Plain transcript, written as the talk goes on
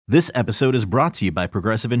This episode is brought to you by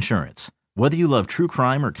Progressive Insurance. Whether you love true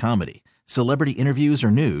crime or comedy, celebrity interviews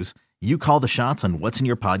or news, you call the shots on what's in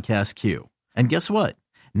your podcast queue. And guess what?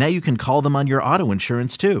 Now you can call them on your auto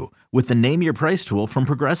insurance too with the Name Your Price tool from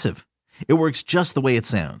Progressive. It works just the way it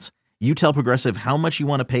sounds. You tell Progressive how much you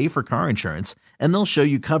want to pay for car insurance, and they'll show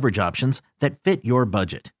you coverage options that fit your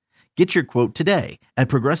budget. Get your quote today at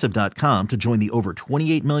Progressive.com to join the over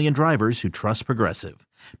 28 million drivers who trust Progressive.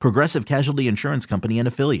 Progressive Casualty Insurance Company and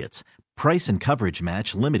Affiliates. Price and coverage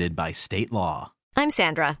match limited by state law. I'm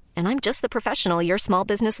Sandra, and I'm just the professional your small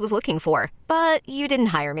business was looking for. But you didn't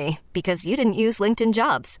hire me because you didn't use LinkedIn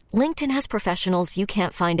Jobs. LinkedIn has professionals you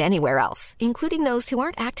can't find anywhere else, including those who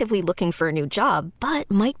aren't actively looking for a new job, but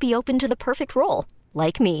might be open to the perfect role,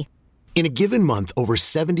 like me. In a given month, over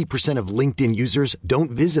 70% of LinkedIn users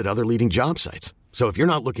don't visit other leading job sites. So if you're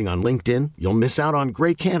not looking on LinkedIn, you'll miss out on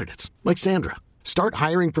great candidates like Sandra. Start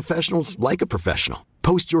hiring professionals like a professional.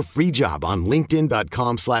 Post your free job on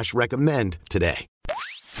linkedin.com/recommend today.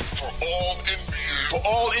 For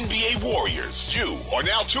all NBA warriors, you are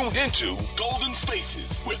now tuned into Golden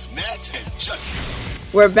Spaces with Nat and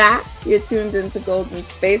Justin. We're back. You're tuned into Golden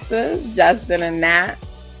Spaces, Justin and Nat.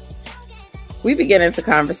 We be getting into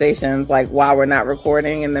conversations like while we're not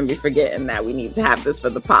recording, and then be forgetting that we need to have this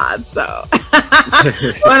for the pod. So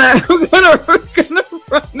we're gonna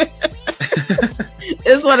run it.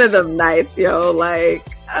 It's one of them nights, yo. Like,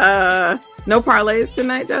 no parlays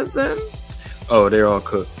tonight, Justin? Oh, they're all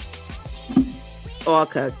cooked. All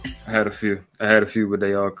cooked. I had a few, but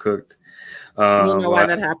they all cooked. You know why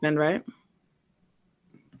that happened, right?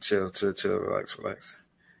 Chill, relax.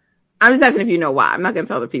 I'm just asking if you know why. I'm not going to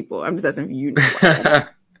tell the people. I'm just asking if you know why.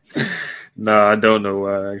 No, I don't know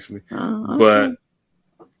why, actually. Okay. But,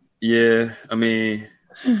 yeah, I mean,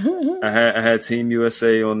 I had Team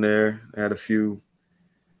USA on there. I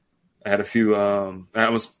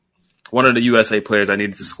was one of the USA players I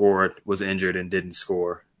needed to score was injured and didn't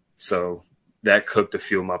score. So that cooked a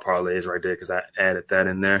few of my parlays right there because I added that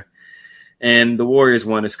in there. And the Warriors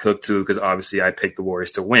one is cooked too because obviously I picked the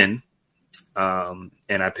Warriors to win.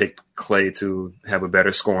 And I picked Klay to have a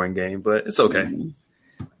better scoring game, but it's okay.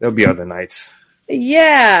 There'll be other nights.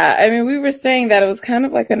 Yeah, I mean, we were saying that it was kind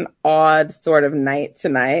of like an odd sort of night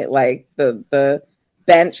tonight. Like the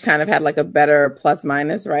bench kind of had like a better plus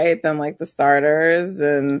minus, right, than like the starters,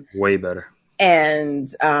 and way better.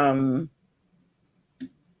 And I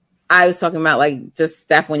was talking about like just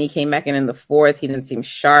Steph when he came back in the fourth, he didn't seem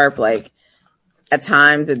sharp. Like at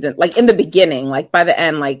times it didn't, like in the beginning, like by the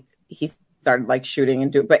end, like he started like shooting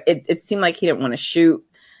and but it seemed like he didn't want to shoot.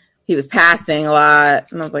 He was passing a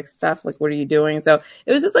lot. And I was like, Steph, like, what are you doing? So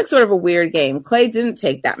it was just like sort of a weird game. Klay didn't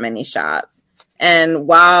take that many shots. And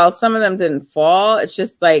while some of them didn't fall, it's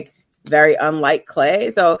just like very unlike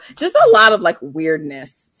Klay. So just a lot of like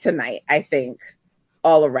weirdness tonight, I think,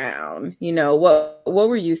 all around. You know, what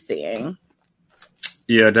were you seeing?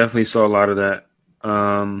 Yeah, I definitely saw a lot of that.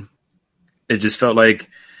 It just felt like,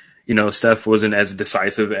 you know, Steph wasn't as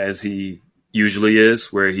decisive as he usually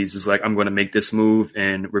is, where he's just like, I'm going to make this move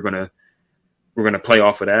and we're going to play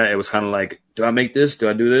off of that. It was kind of like, do I make this? Do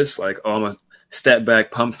I do this? Like, oh, I'm going to step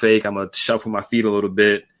back, pump fake. I'm going to shuffle my feet a little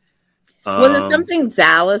bit. Was it something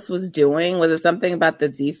Dallas was doing? Was it something about the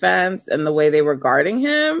defense and the way they were guarding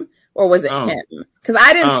him? Or was it him? Because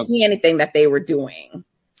I didn't see anything that they were doing.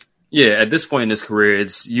 Yeah, at this point in his career,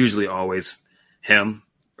 it's usually always him,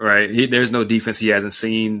 right? There's no defense he hasn't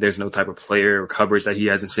seen. There's no type of player or coverage that he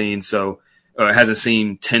hasn't seen. So, hasn't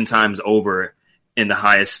seen 10 times over in the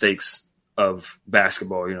highest stakes of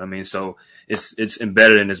basketball. You know what I mean? So it's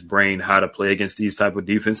embedded in his brain how to play against these type of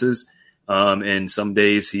defenses. And some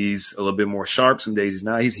days he's a little bit more sharp. Some days he's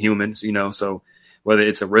not. He's human, you know, so whether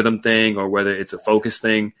it's a rhythm thing or whether it's a focus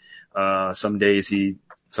thing, some nights he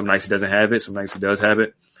doesn't have it. Some nights he does have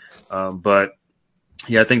it. But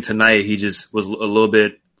yeah, I think tonight he just was a little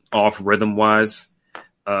bit off rhythm wise.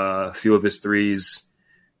 A few of his threes,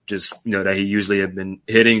 just, you know, that he usually had been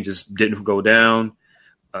hitting just didn't go down.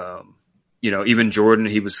 You know, even Jordan,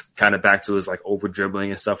 he was kind of back to his like over dribbling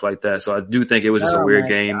and stuff like that. So I do think it was just a weird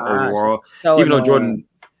game overall. So even though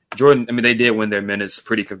Jordan, I mean, they did win their minutes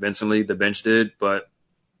pretty convincingly. The bench did, but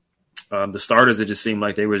the starters, it just seemed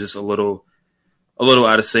like they were just a little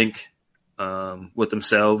out of sync with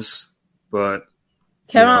themselves. But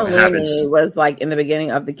Kevin Looney was like in the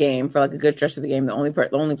beginning of the game for like a good stretch of the game, the only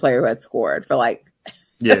player who had scored for like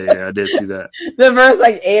yeah, I did see that. The first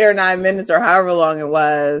like 8 or 9 minutes or however long it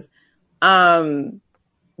was.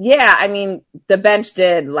 Yeah, I mean, the bench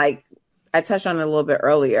did, like, I touched on it a little bit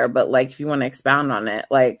earlier, but like if you want to expound on it,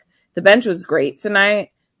 like the bench was great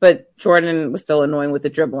tonight. but Jordan was still annoying with the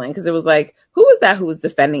dribbling because it was like, who was that who was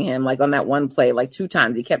defending him like on that one play like 2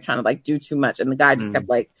 times? He kept trying to like do too much, and the guy just kept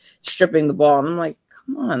like stripping the ball. And I'm like,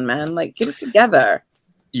 come on, man, like get it together.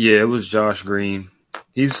 Yeah, it was Josh Green.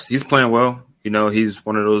 He's playing well. You know, he's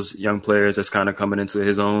one of those young players that's kind of coming into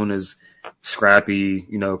his own, is scrappy,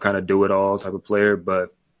 you know, kind of do it all type of player. But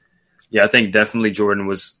yeah, I think definitely Jordan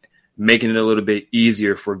was making it a little bit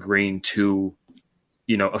easier for Green to,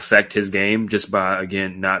 you know, affect his game just by,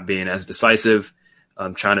 again, not being as decisive,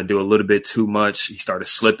 trying to do a little bit too much. He started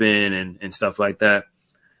slipping and stuff like that.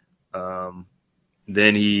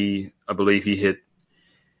 Then I believe he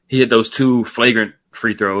hit those 2 flagrant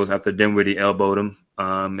free throws after Dinwiddie elbowed him.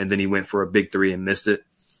 And then he went for a big 3 and missed it.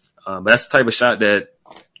 But that's the type of shot that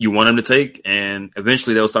you want him to take, and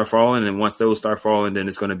eventually they'll start falling. And once those start falling, then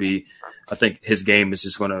it's going to be, I think his game is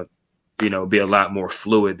just going to, you know, be a lot more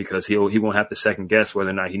fluid because he won't have to second guess whether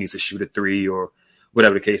or not he needs to shoot a 3 or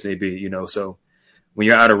whatever the case may be, you know. So when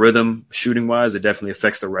you're out of rhythm shooting wise, it definitely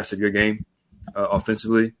affects the rest of your game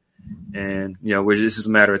offensively. And, you know, it's just a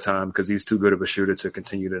matter of time because he's too good of a shooter to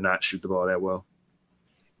continue to not shoot the ball that well.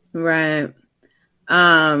 Right.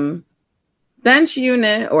 Bench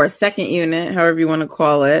unit or second unit, however you want to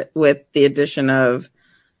call it, with the addition of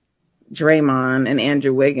Draymond and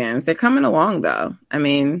Andrew Wiggins. They're coming along though. I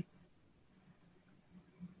mean,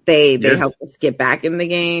 they help us get back in the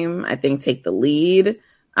game. I think take the lead.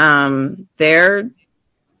 They're,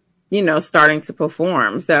 you know, starting to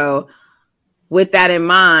perform. So with that in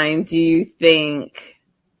mind, do you think,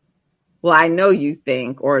 well, I know you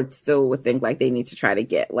think, or still would think like they need to try to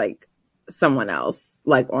get like someone else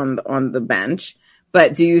like on the bench,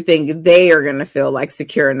 but do you think they are going to feel like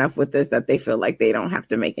secure enough with this that they feel like they don't have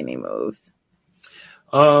to make any moves?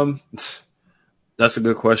 That's a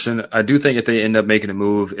good question. I do think if they end up making a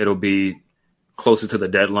move, it'll be closer to the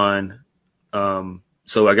deadline.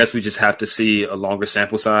 So I guess we just have to see a longer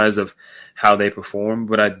sample size of how they perform.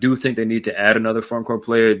 But I do think they need to add another front court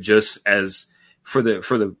player just as for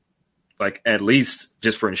the like at least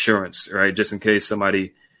just for insurance, right? Just in case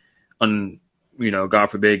somebody, God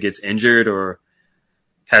forbid, gets injured or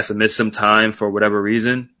has to miss some time for whatever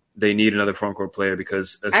reason. They need another front court player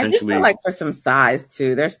because essentially, I just feel like for some size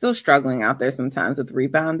too, they're still struggling out there sometimes with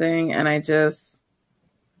rebounding, and I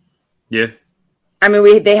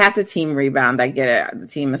mean, they have to team rebound. I get it. The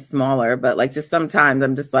team is smaller, but like just sometimes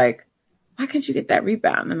I'm just like, why can't you get that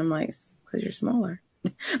rebound? And I'm like, because you're smaller.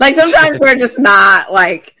 Like sometimes they're just not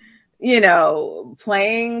like,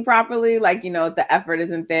 playing properly. Like, the effort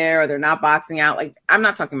isn't there or they're not boxing out. Like, I'm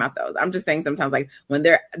not talking about those. I'm just saying sometimes like when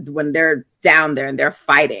they're down there and they're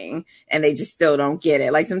fighting and they just still don't get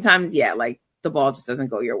it. Like sometimes, like the ball just doesn't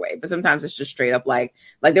go your way, but sometimes it's just straight up like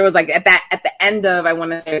there was like at the end of, I want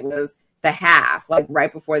to say it was the half, like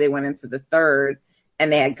right before they went into the third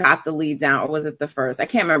and they had got the lead down, or was it the first? I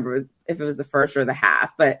can't remember if it was the first or the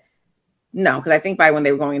half, but no, because I think by when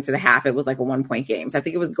they were going into the half, it was like a 1-point game. So I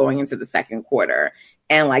think it was going into the second quarter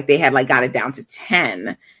and like they had like got it down to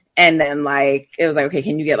 10. And then like, it was like, okay,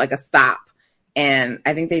 can you get like a stop? And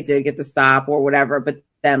I think they did get the stop or whatever. But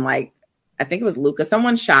then like, I think it was Luka.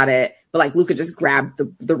 Someone shot it, but like Luka just grabbed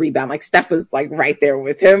the rebound. Like Steph was like right there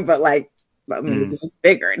with him, but like, Luka's just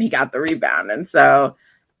bigger and he got the rebound. And so,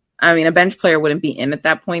 I mean, a bench player wouldn't be in at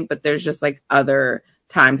that point, but there's just like other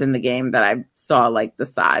times in the game that I saw like the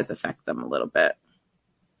size affect them a little bit.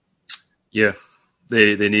 Yeah,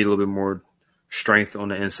 they need a little bit more strength on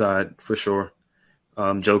the inside for sure.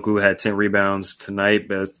 Joku had 10 rebounds tonight,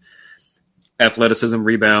 but athleticism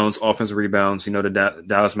rebounds, offensive rebounds, the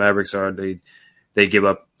Dallas Mavericks they give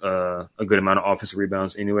up a good amount of offensive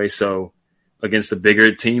rebounds anyway. So against the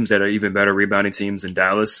bigger teams that are even better rebounding teams in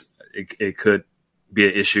Dallas, it could be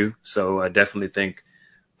an issue. So I definitely think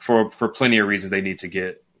for plenty of reasons they need to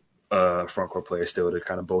get front court players still to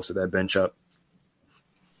kind of bolster that bench up.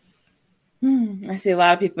 I see a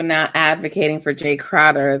lot of people now advocating for Jay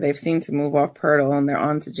Crowder. They've seemed to move off Pirtle and they're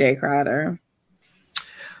on to Jay Crowder.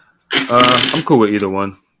 I'm cool with either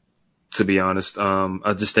one, to be honest.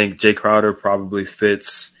 I just think Jay Crowder probably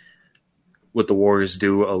fits what the Warriors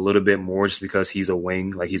do a little bit more just because he's a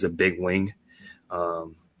wing, like he's a big wing.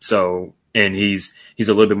 And he's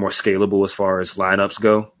a little bit more scalable as far as lineups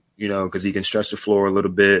go, because he can stretch the floor a little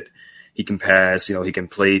bit. He can pass, he can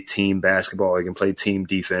play team basketball. He can play team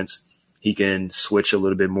defense. He can switch a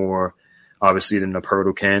little bit more, obviously, than the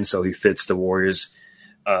Pirtle can. So he fits the Warriors'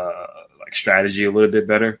 strategy a little bit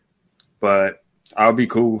better. But I'll be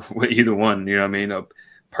cool with either one. You know what I mean?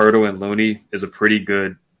 Pirtle and Looney is a pretty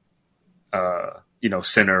good,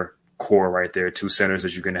 center core right there. 2 centers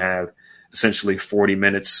that you can have essentially 40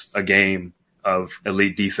 minutes a game of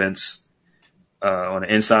elite defense on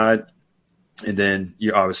the inside. And then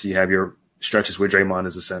you obviously have your stretches where Draymond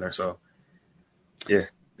is the center. So, yeah,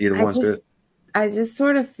 either one's good. I just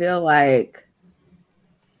sort of feel like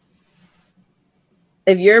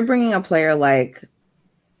if you're bringing a player like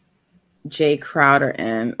Jay Crowder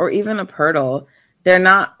in, or even a Poeltl, they're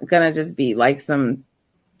not going to just be like some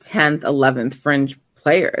 10th, 11th fringe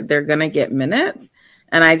player. They're going to get minutes.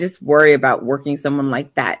 And I just worry about working someone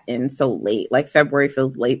like that in so late. Like February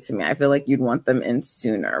feels late to me. I feel like you'd want them in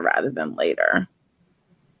sooner rather than later.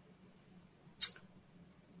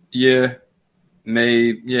 Yeah.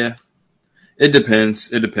 Yeah. It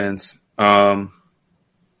depends. I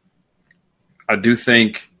do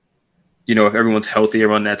think, if everyone's healthy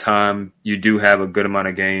around that time, you do have a good amount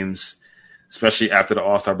of games, especially after the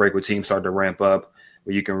All-Star break where teams start to ramp up,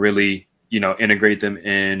 where you can really, integrate them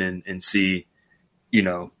in and see,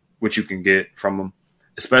 what you can get from them,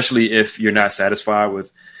 especially if you're not satisfied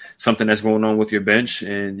with something that's going on with your bench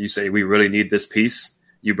and you say, we really need this piece.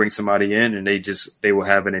 You bring somebody in and they will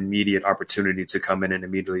have an immediate opportunity to come in and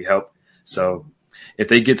immediately help. So if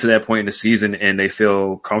they get to that point in the season and they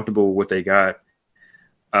feel comfortable with what they got,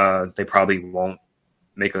 they probably won't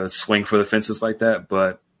make a swing for the fences like that.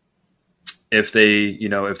 But if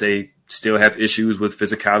they still have issues with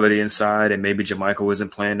physicality inside and maybe JaMychal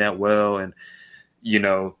isn't playing that well and,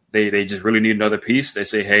 they just really need another piece, they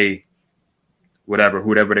say, hey,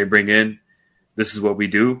 whoever they bring in, this is what we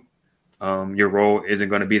do. Your role isn't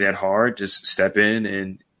going to be that hard. Just step in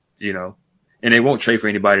and they won't trade for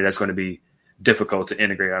anybody that's going to be difficult to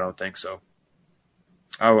integrate. I don't think so.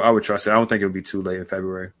 I would trust it. I don't think it would be too late in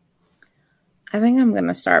February. I think I'm going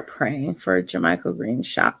to start praying for JaMychal Green's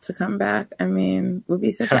shot to come back. I mean, it would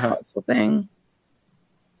be such a helpful thing.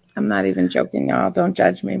 I'm not even joking, y'all. Don't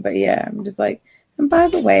judge me. But yeah, I'm just like, and by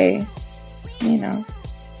the way, when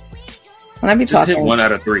I be talking. Just hit 1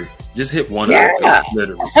 out of 3. Just hit 1 out of 3,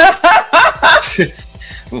 literally.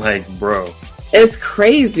 Like, bro. It's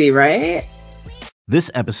crazy, right?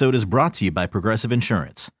 This episode is brought to you by Progressive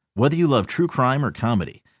Insurance. Whether you love true crime or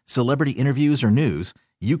comedy, celebrity interviews or news,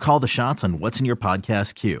 you call the shots on what's in your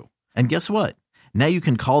podcast queue. And guess what? Now you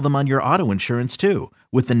can call them on your auto insurance too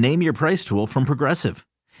with the Name Your Price tool from Progressive.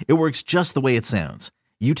 It works just the way it sounds.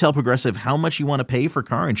 You tell Progressive how much you want to pay for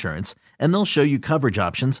car insurance, and they'll show you coverage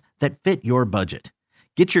options that fit your budget.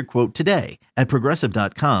 Get your quote today at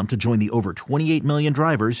Progressive.com to join the over 28 million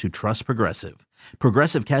drivers who trust Progressive.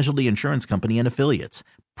 Progressive Casualty Insurance Company and Affiliates.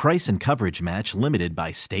 Price and coverage match limited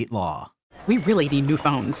by state law. We really need new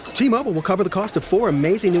phones. T-Mobile will cover the cost of 4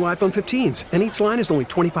 amazing new iPhone 15s, and each line is only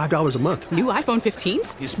 $25 a month. New iPhone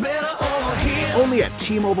 15s? It's better over here. Only at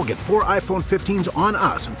T-Mobile, get 4 iPhone 15s on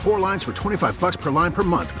us and 4 lines for $25 per line per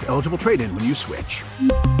month with eligible trade-in when you switch.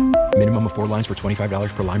 Minimum of 4 lines for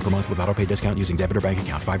 $25 per line per month with autopay discount using debit or bank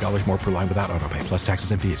account. $5 more per line without autopay, plus taxes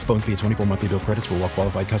and fees. Phone fee at 24 monthly bill credits for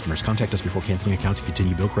well-qualified customers. Contact us before canceling account to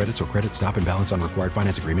continue bill credits or credit stop and balance on required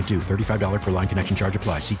finance agreement due. $35 per line connection charge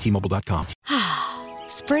applies. See T-Mobile.com.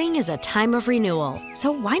 Spring is a time of renewal,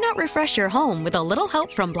 so why not refresh your home with a little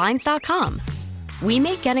help from Blinds.com? We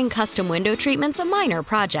make getting custom window treatments a minor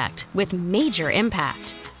project with major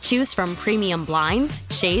impact. Choose from premium blinds,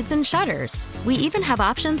 shades, and shutters. We even have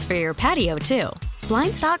options for your patio, too.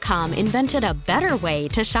 Blinds.com invented a better way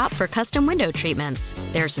to shop for custom window treatments.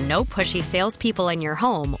 There's no pushy salespeople in your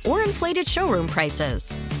home or inflated showroom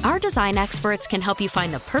prices. Our design experts can help you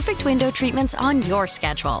find the perfect window treatments on your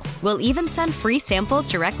schedule. We'll even send free samples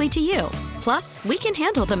directly to you. Plus, we can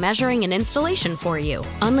handle the measuring and installation for you.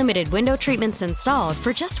 Unlimited window treatments installed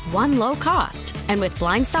for just one low cost. And with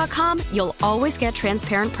Blinds.com, you'll always get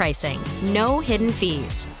transparent pricing. No hidden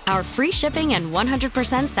fees. Our free shipping and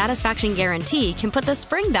 100% satisfaction guarantee can put the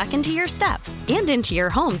spring back into your step and into your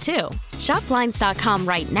home, too. Shop Blinds.com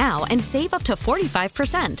right now and save up to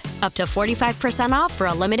 45%. Up to 45% off for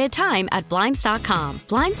a limited time at Blinds.com.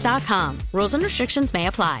 Blinds.com. Rules and restrictions may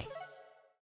apply.